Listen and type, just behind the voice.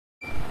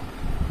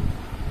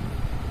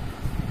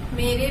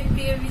मेरे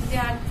प्रिय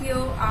विद्यार्थियों,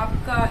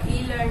 आपका ई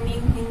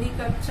लर्निंग हिंदी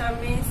कक्षा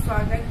में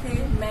स्वागत है।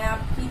 मैं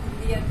आपकी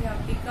हिंदी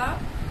अध्यापिका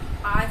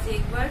आज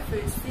एक बार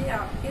फिर से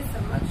आपके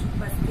समक्ष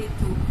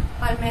उपस्थित हूँ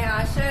और मैं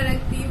आशा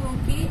रखती हूँ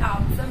कि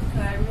आप सब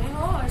घर में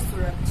हो और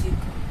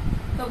सुरक्षित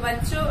हो। तो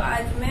बच्चों,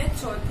 आज मैं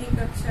चौथी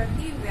कक्षा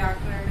की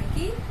व्याकरण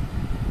की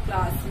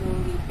क्लास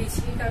लूंगी।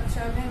 पिछली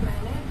कक्षा में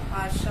मैंने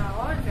भाषा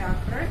और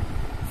व्याकरण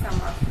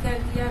समाप्त कर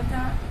दिया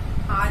था।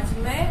 आज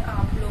मैं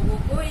आप लोगों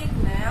को एक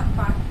नया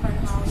पाठ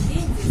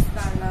पढ़ाऊंगी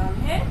जिसका नाम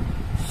है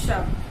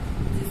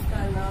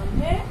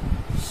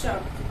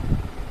शब्द।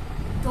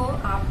 तो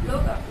आप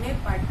लोग अपने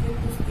पाठ्य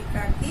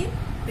पुस्तिका की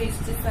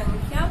पृष्ठ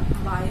संख्या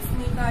 22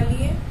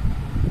 निकालिए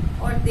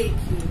और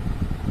देखिए,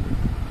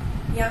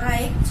 यहाँ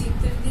एक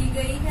चित्र दी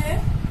गई है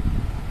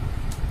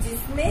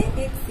जिसमें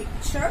एक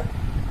शिक्षक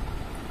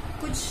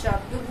कुछ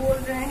शब्द बोल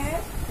रहे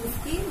हैं।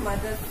 उसकी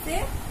मदद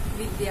से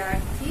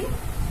विद्यार्थी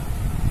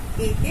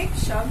एक एक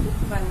शब्द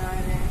बना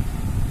रहे हैं।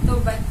 तो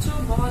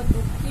बच्चों, बहुत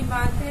दुख की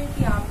बात है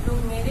कि आप लोग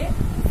मेरे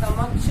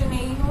समक्ष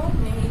नहीं हो,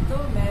 नहीं तो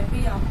मैं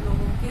भी आप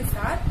लोगों के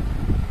साथ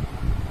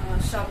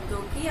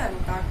शब्दों की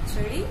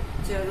अंताक्षरी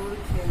जरूर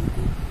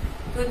खेलती।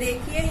 तो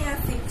देखिए, यहाँ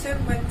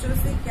शिक्षक बच्चों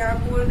से क्या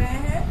बोल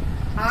रहे हैं।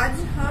 आज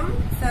हम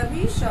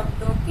सभी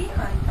शब्दों की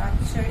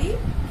अंताक्षरी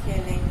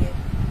खेलेंगे।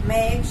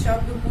 मैं एक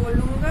शब्द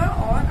बोलूंगा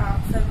और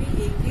आप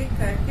सभी एक एक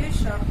करके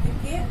शब्द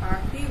के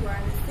आखिरी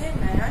वर्ण से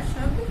नया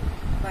शब्द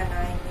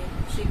बनाएंगे।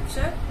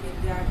 शिक्षक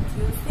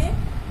विद्यार्थियों से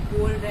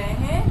बोल रहे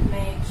हैं,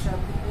 मैं एक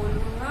शब्द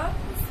बोलूंगा,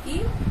 उसकी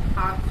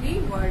आखिरी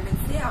वर्ण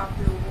से आप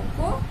लोगों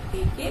को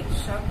एक एक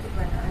शब्द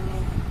बनाने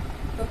हैं।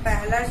 तो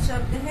पहला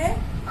शब्द है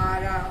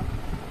आराम।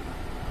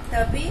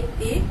 तभी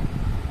एक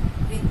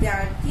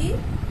विद्यार्थी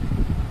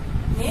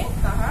ने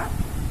कहा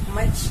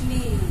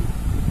मछली।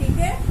 ठीक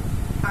है,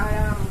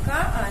 आराम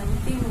का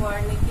अंतिम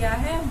वर्ण क्या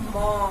है?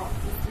 म,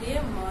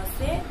 इसलिए म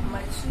से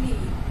मछली।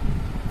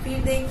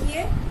 फिर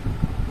देखिए,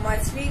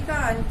 मछली का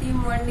अंतिम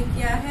वर्ण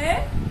क्या है?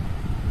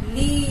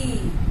 ली,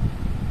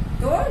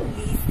 तो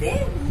ली से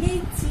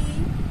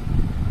लीची।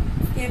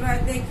 उसके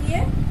बाद देखिए,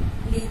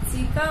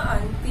 लीची का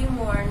अंतिम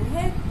वर्ण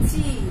है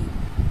ची,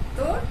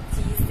 तो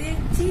ची से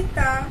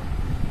चीता।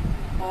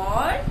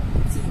 और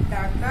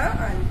चीता का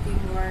अंतिम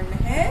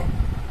वर्ण है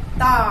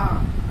ता,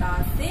 ता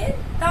से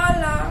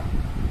ताला।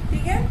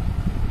 ठीक है,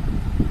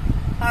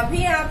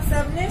 अभी आप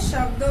सबने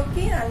शब्दों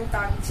की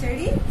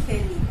अंताक्षरी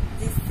खेली,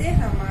 जिससे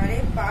हमारे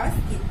पास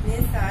कितने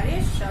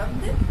सारे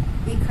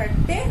शब्द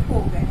इकट्ठे हो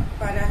गए।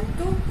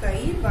 परंतु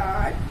कई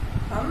बार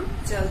हम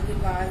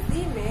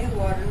जल्दबाजी में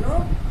वर्णों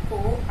को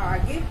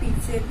आगे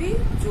पीछे भी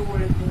जोड़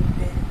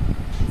देते हैं,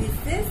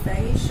 जिससे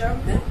सही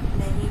शब्द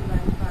नहीं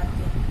बन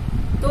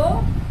पाते। तो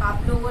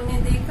आप लोगों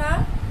ने देखा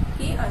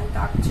कि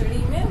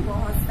अंताक्षरी में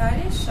बहुत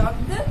सारे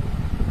शब्द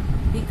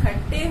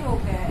इकट्ठे हो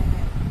गए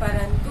हैं,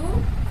 परंतु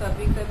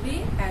कभी कभी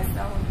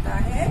ऐसा होता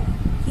है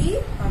कि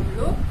हम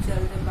लोग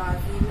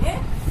जल्दबाजी में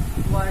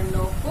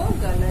वर्णों को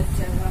गलत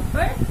जगह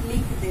पर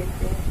लिख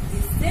देते हैं,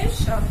 जिससे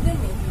शब्द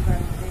नहीं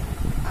बनते।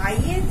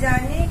 आइए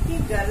जाने कि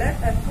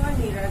गलत अथवा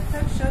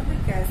निरर्थक शब्द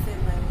कैसे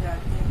बन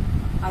जाते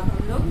हैं। अब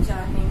हम लोग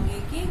जानेंगे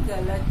कि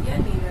गलत या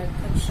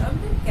निरर्थक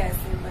शब्द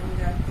कैसे बन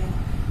जाते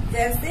हैं।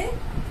 जैसे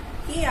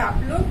कि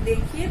आप लोग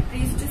देखिए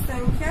पृष्ठ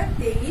संख्या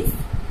 23,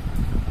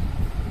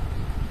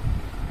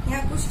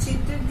 यहाँ कुछ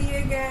चित्र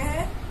दिए गए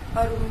हैं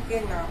और उनके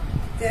नाम,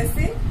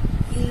 जैसे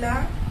किला,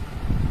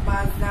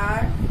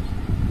 बाजार,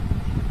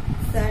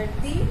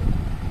 सर्दी,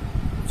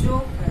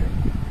 जोकर।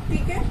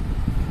 ठीक है,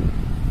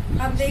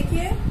 अब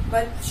देखिए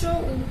बच्चों,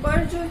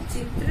 ऊपर जो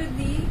चित्र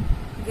दी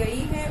गई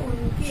है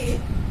उनके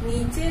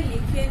नीचे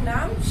लिखे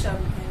नाम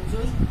शब्द हैं।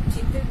 जो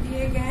चित्र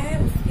दिए गए हैं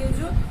उसके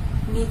जो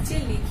नीचे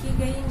लिखी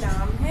गई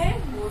नाम है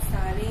वो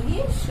सारे ही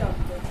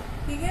शब्द हैं।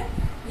 ठीक है,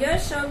 यह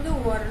शब्द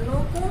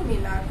वर्णों को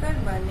मिलाकर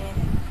बने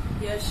हैं।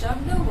 यह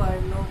शब्द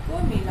वर्णों को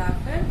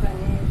मिलाकर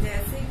बने हैं।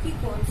 जैसे कि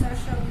कौन सा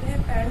शब्द है?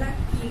 पहला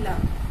किला।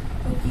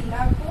 तो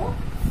किला को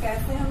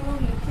कैसे हम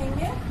लोग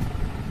लिखेंगे?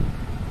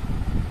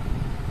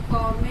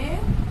 क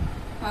में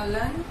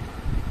हलन,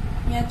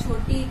 या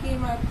छोटी की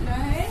मात्रा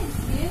है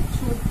इसलिए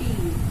छोटी।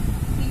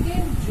 ठीक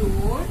है,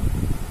 जोड़,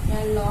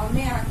 या लौ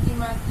में आ की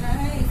मात्रा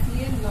है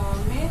इसलिए लौ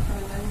में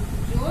हलन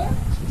जोड़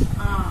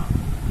आ।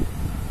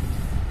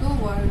 तो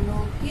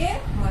वर्णों के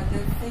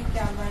मदद से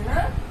क्या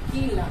बना?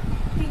 किला।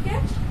 ठीक है,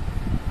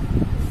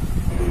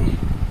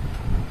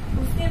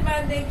 उसके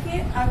बाद देखिए,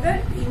 अगर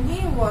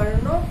इन्हीं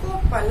वर्णों को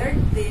पलट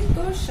दे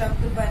तो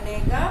शब्द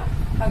बनेगा।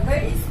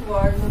 अगर इस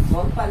वर्ण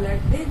को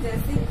पलट दे,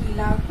 जैसे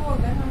किला को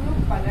अगर हम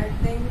लोग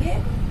पलट देंगे,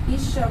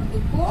 इस शब्द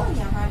को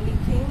यहाँ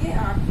लिखेंगे,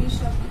 आखिरी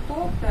शब्द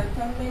को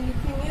प्रथम में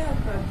लिखेंगे और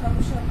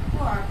प्रथम शब्द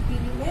को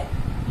आखिरी में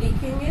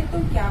लिखेंगे, तो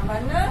क्या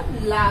बना?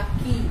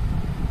 लाकी।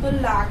 तो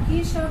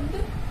लाकी शब्द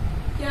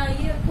क्या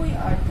ये कोई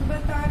अर्थ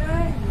बता रहा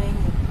है?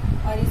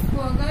 नहीं। और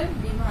इसको अगर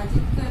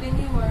विभाजित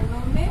करेंगे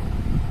वर्णों में,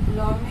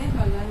 लौ में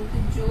हलंत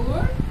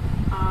जोड़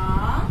आ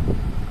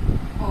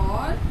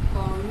और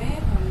क में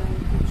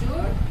हलंत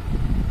जोड़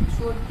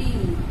छोटी।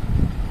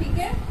 ठीक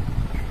है,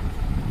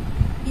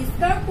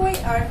 इसका कोई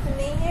अर्थ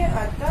नहीं है,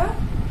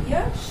 अतः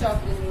यह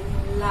शब्द नहीं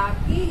है।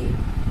 लाकी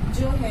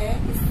जो है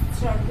इस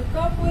शब्द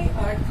का कोई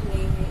अर्थ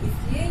नहीं है,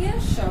 इसलिए यह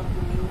शब्द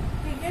नहीं है।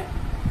 ठीक है।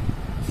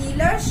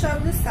 किला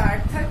शब्द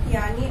सार्थक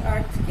यानी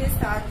अर्थ के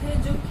साथ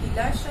है। जो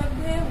किला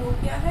शब्द है वो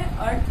क्या है,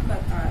 अर्थ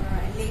बता रहा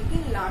है,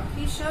 लेकिन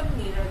लाकी शब्द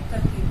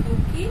निरर्थक है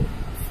क्योंकि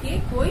इसके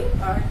कोई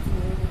अर्थ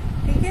नहीं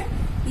है। ठीक है।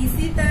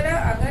 इसी तरह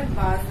अगर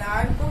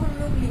बाजार को हम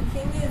लोग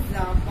लिखेंगे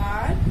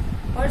जापार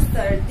और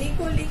सर्दी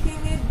को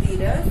लिखेंगे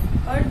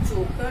दिरस और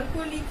जोकर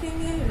को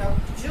लिखेंगे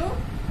रफ्जो,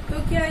 तो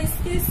क्या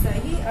इसके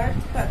सही अर्थ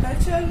पता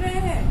चल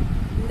रहे हैं?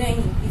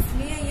 नहीं,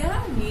 इसलिए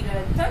यह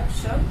निरर्थक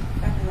शब्द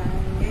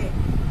कहलाएंगे।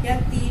 या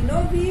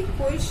तीनों भी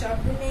कोई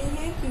शब्द नहीं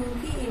है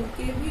क्योंकि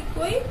इनके भी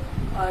कोई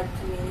अर्थ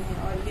नहीं है,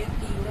 और ये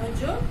तीनों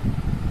जो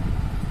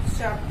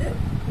शब्द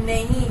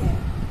नहीं है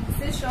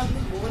इसे शब्द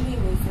बोल ही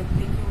नहीं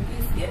सकते क्योंकि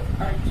इसके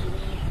अर्थ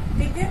नहीं है।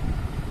 ठीक है।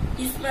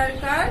 इस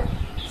प्रकार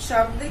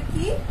शब्द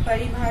की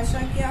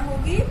परिभाषा क्या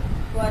होगी?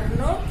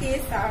 वर्णों के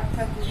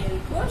सार्थक मेल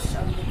को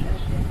शब्द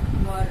कहते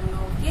हैं।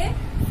 वर्णों के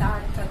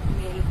सार्थक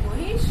मेल को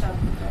ही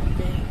शब्द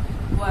कहते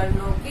हैं।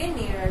 वर्णों के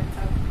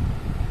निरर्थक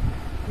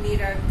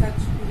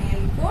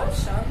मेल को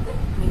शब्द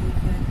नहीं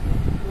कहते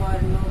हैं।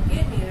 वर्णों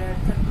के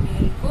निरर्थक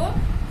मेल को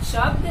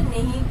शब्द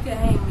नहीं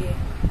कहेंगे।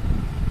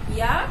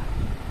 या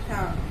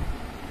हाँ,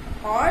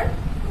 और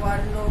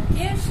वर्णों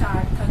के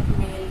सार्थक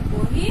मेल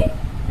को ही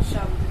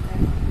शब्द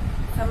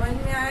कहेंगे। समझ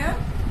में आया?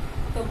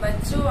 तो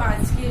बच्चों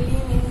आज के लिए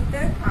यहीं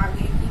तक,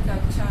 आगे की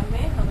कक्षा में